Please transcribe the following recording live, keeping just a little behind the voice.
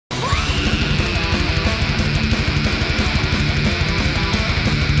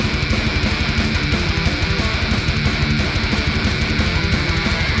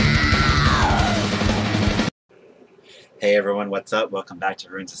Hey everyone, what's up? Welcome back to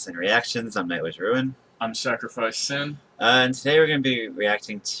Runes of Sin Reactions. I'm Nightwish Ruin. I'm Sacrifice Sin. And today we're going to be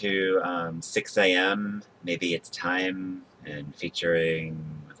reacting to 6 a.m. Maybe It's Time, and featuring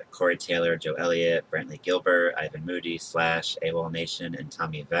Corey Taylor, Joe Elliott, Brantley Gilbert, Ivan Moody, Slash, AWOLNATION, and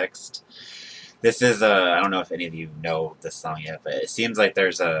Tommy Vext. This is, I don't know if any of you know this song yet, but it seems like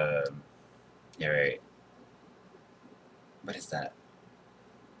there's a... Yeah, right. What is that?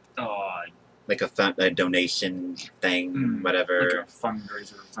 Like a donation thing, whatever. Like a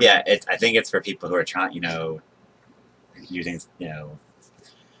fundraiser. Yeah, I think it's for people who are trying, using,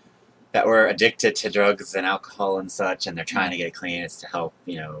 that were addicted to drugs and alcohol and such, and they're trying to get clean. It's to help,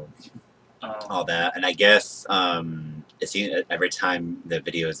 all that. And I guess it seems every time the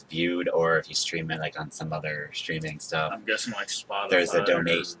video is viewed, or if you stream it like on some other streaming stuff, I'm guessing like Spotify. There's a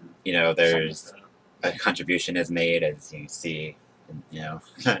donation. There's a contribution is made, as you see, in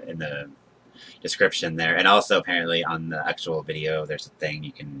the description there, and also apparently on the actual video there's a thing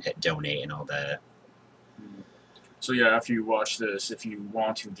you can hit donate and all that. So yeah, after you watch this, if you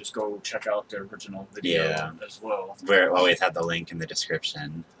want to, just go check out the original video as well. We'll always have the link in the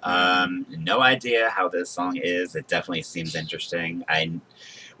description. No idea how this song is. It definitely seems interesting.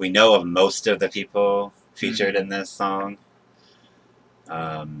 We know of most of the people featured in this song.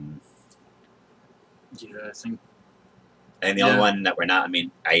 Yeah, I think. And the only one that we're not,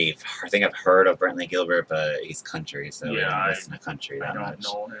 I think I've heard of Brantley Gilbert, but he's country, so we don't listen to country that much. I don't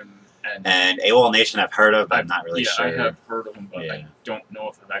know him. And AWOLNATION I've heard of, but I'm not really sure. Yeah, I have heard of him, but I don't know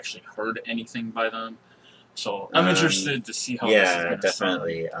if I've actually heard anything by them. So I'm interested to see how this is going to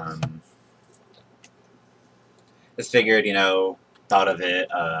definitely. Just figured, thought of it.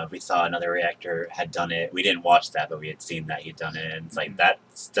 We saw another reactor had done it. We didn't watch that, but we had seen that he'd done it. And it's like, that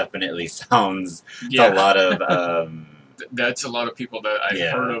definitely sounds a lot of... That's a lot of people that I've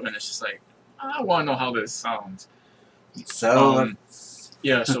heard of, and it's just like, I want to know how this sounds. So,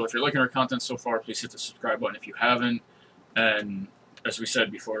 yeah, so if you're liking our content so far, please hit the subscribe button if you haven't. And as we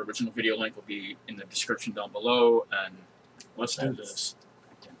said before, original video link will be in the description down below, and let's do this.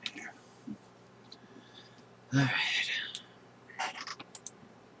 Alright.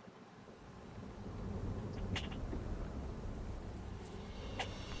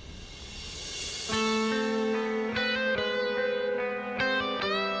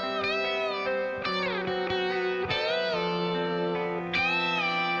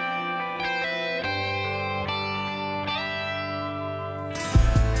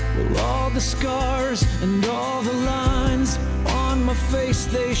 All the scars and all the lines on my face,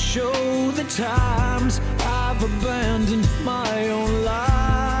 they show the times I've abandoned my own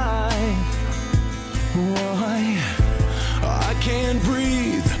life. Why? I can't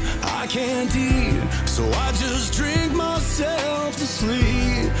breathe, I can't eat, so I just drink myself to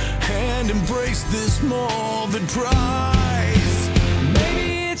sleep and embrace this morbid price.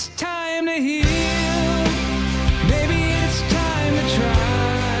 Maybe it's time to heal, maybe it's time to try.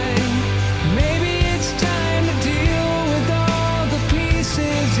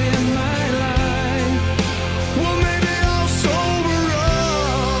 In my life, well, maybe I'll sober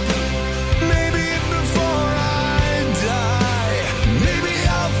up, maybe before I die, maybe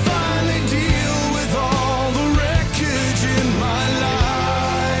I'll finally deal with all the wreckage in my life.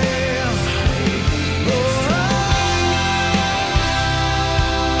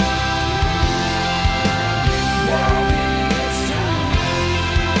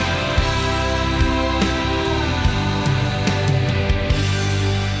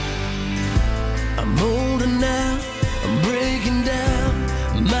 I'm older now, I'm breaking down.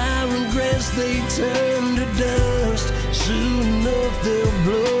 My regrets, they turn to dust. Soon enough, they'll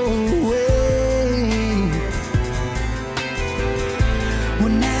blow away.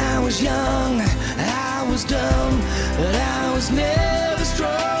 When I was young, I was dumb, but I was never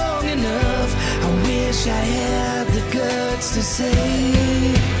strong enough. I wish I had the guts to say,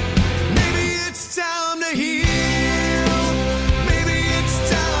 maybe it's time to heal, maybe it's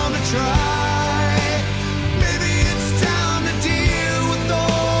time to try.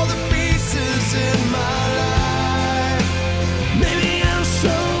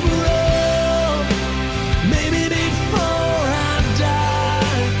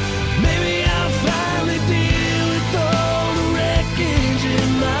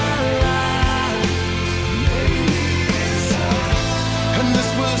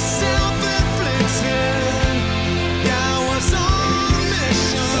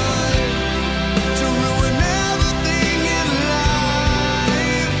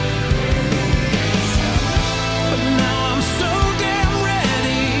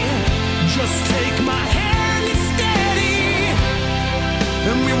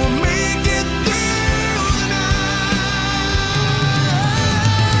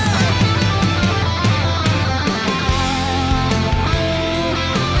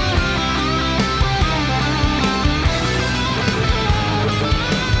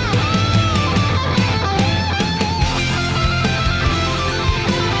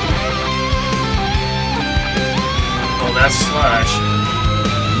 Slash.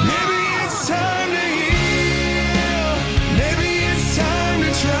 Maybe it's time to heal. Maybe it's time to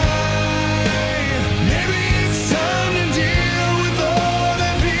try. Maybe it's time to deal with all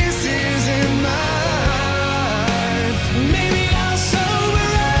the pieces in my life. Maybe I'll sober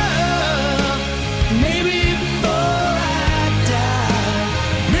up. Maybe before I die.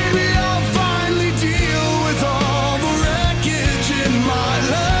 Maybe I'll finally deal with all the wreckage in my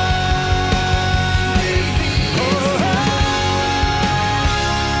life.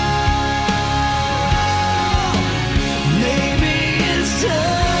 Maybe it's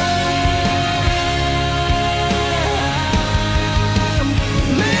time.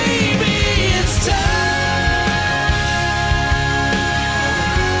 Maybe it's time.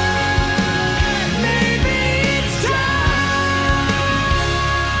 Maybe it's time.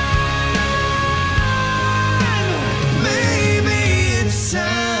 Maybe it's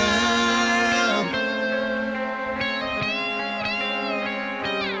time.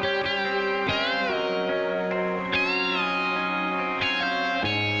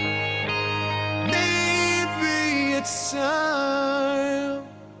 Maybe it's time.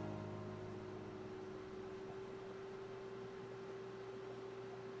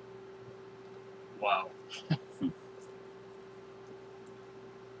 Wow.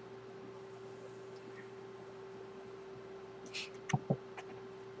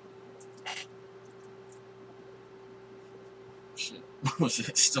 Shit. Was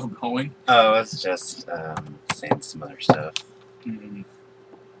it still going? Oh, it's just saying some other stuff. Mm.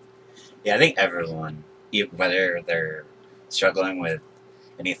 Yeah, I think everyone, whether they're struggling with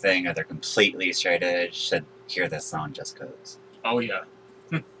anything or they're completely straight edge, should hear this song just because. Oh, yeah.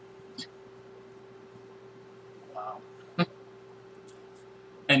 Wow.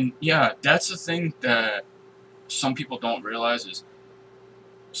 And yeah, that's the thing that some people don't realize is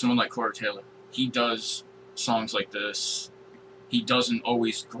someone like Corey Taylor, he does songs like this. He doesn't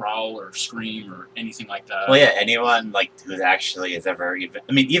always growl or scream or anything like that. Well, yeah, anyone like who actually has ever even,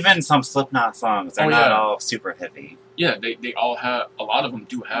 I mean, even some Slipknot songs, they're not all super heavy. Yeah, they all have, a lot of them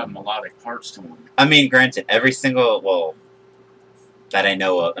do have melodic parts to them. I mean, granted, every single, well, that I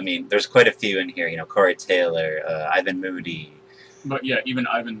know of, I mean, there's quite a few in here, you know, Corey Taylor, Ivan Moody. But yeah, even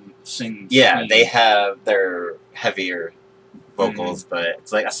Ivan sings. Yeah, clean. they have their heavier vocals, but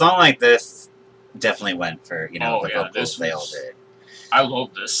it's like a song like this definitely went for, you know, Oh, the yeah, vocals this they all was- did. I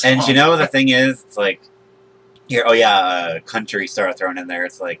love this song. And you know, the thing is, it's like, here, oh yeah, country star thrown in there,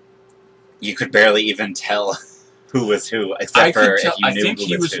 it's like, you could barely even tell who was who, except for if you I knew think who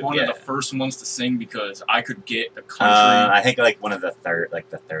he was who. one Yeah. of the first ones to sing because I could get the country. I think like one of the third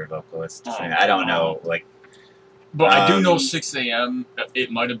vocalists. Oh, I don't know, like, But I do know Um, 6 a.m.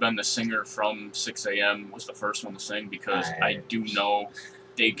 It might have been the singer from 6 a.m. was the first one to sing because I do know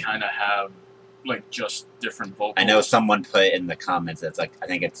they kind of have like just different vocals. I know someone put in the comments, it's like, I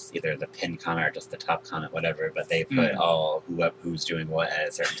think it's either the pinned comment or just the top comment, whatever, but they put all who's doing what at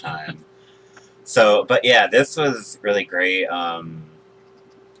a certain time. So, but yeah, this was really great. And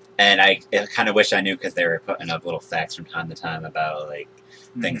I kind of wish I knew because they were putting up little facts from time to time about like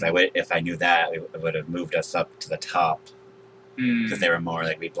things. I would, if I knew that, it would have moved us up to the top because they were more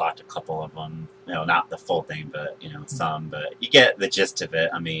like we blocked a couple of them. You know, not the full thing, but you know, some. But you get the gist of it.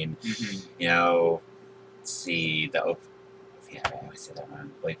 I mean, you know, let's see the yeah, I always say that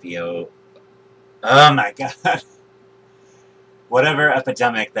one. Opio. Oh my god. Whatever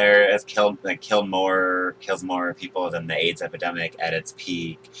epidemic there has kills more people than the AIDS epidemic at its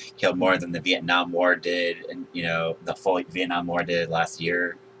peak, killed more than the Vietnam War did, and you know the full Vietnam War did last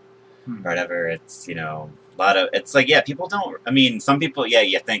year, or whatever. It's, you know, a lot of, it's like, yeah, people don't, I mean, some people, yeah,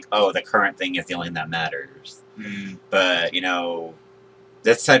 you think, oh, the current thing is the only thing that matters, but you know,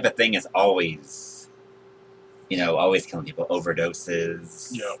 this type of thing is always, you know, always killing people.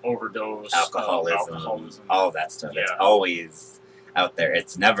 Overdoses, overdose, alcoholism, all of that stuff. Yeah. It's always out there.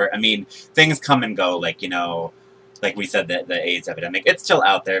 It's never, I mean, things come and go, like, you know, like we said, that the AIDS epidemic, it's still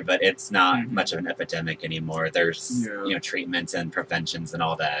out there, but it's not much of an epidemic anymore. There's, you know, treatments and preventions and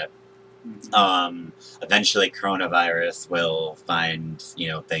all that. Eventually coronavirus will find, you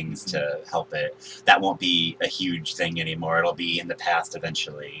know, things to help it. That won't be a huge thing anymore. It'll be in the past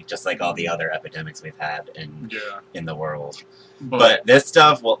eventually, just like all the other epidemics we've had in the world. But this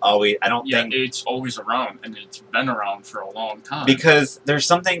stuff will always, I don't think... it's always around, and it's been around for a long time. Because there's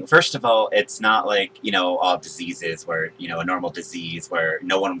something, first of all, it's not like, you know, all diseases where, you know, a normal disease where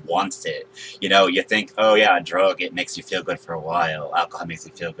no one wants it. You know, you think, oh yeah, a drug, it makes you feel good for a while. Alcohol makes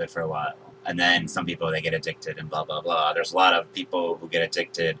you feel good for a while. And then some people, they get addicted and blah, blah, blah. There's a lot of people who get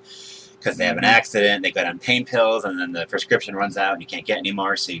addicted because they have an accident, they go on pain pills, and then the prescription runs out and you can't get any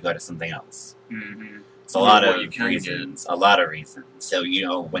more, so you go to something else. It's a lot of reasons. A lot of reasons. So, you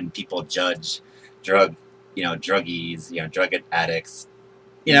know, when people judge druggies, drug addicts,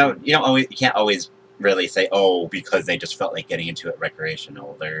 you can't always really say, oh, because they just felt like getting into it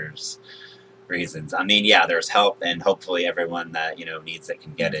recreational. There's reasons. I mean, yeah, there's help, and hopefully everyone that, needs it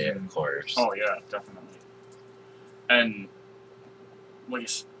can get it, of course. Oh, yeah, definitely. And, like,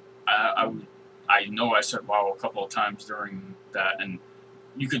 I know I said wow a couple of times during that, and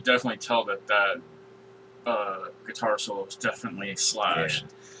you could definitely tell that guitar solo was definitely Slash.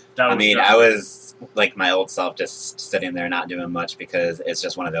 Yeah. I was like my old self, just sitting there not doing much because it's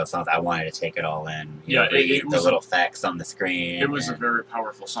just one of those songs I wanted to take it all in. Read the little facts on the screen. It was a very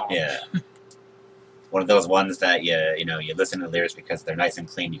powerful song. Yeah. One of those ones that you listen to the lyrics because they're nice and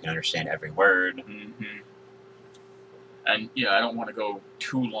clean. You can understand every word. Mm-hmm. And I don't want to go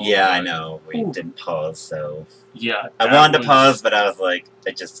too long. Yeah, I know we didn't pause, so yeah, I wanted to pause, but I was like,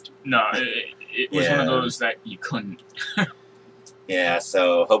 it was one of those that you couldn't. Yeah,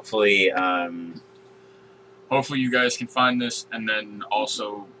 so hopefully, you guys can find this, and then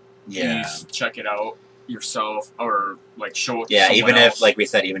also please check it out yourself, or like show it to someone even else. If, like we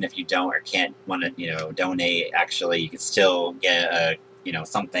said, even if you don't or can't want to donate, actually you can still get a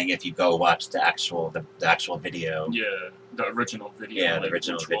something if you go watch the actual video. Yeah, the original video. Yeah, the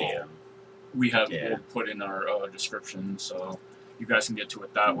original video. We'll put in our description, so you guys can get to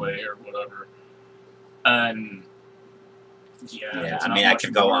it that way or whatever. And I mean, I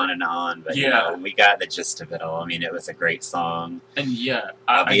could go on and on, but we got the gist of it all. I mean, it was a great song. And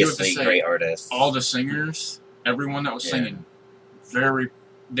obviously great artists. All the singers, everyone that was singing,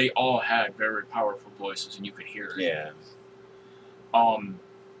 they all had very powerful voices, and you could hear it. Yeah.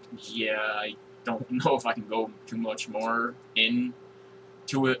 I don't know if I can go too much more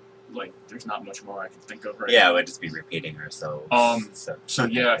into it. Like, there's not much more I can think of right now. Yeah, we'd just be repeating ourselves.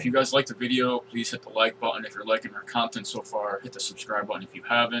 If you guys like the video, please hit the like button. If you're liking our content so far, hit the subscribe button if you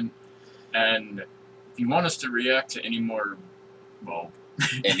haven't. And if you want us to react to any more,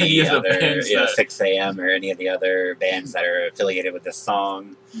 any of the bands, 6 a.m. or any of the other bands that are affiliated with this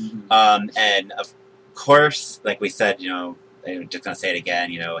song. Mm-hmm. And of course, like we said, I'm just going to say it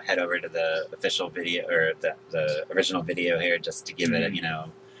again, head over to the official video, or the original video here, just to give it,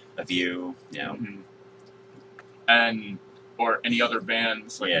 a view, And, or any other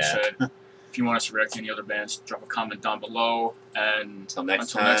bands, like I said. If you want us to react to any other bands, drop a comment down below. And until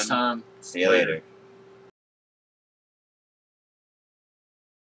next time, see you later.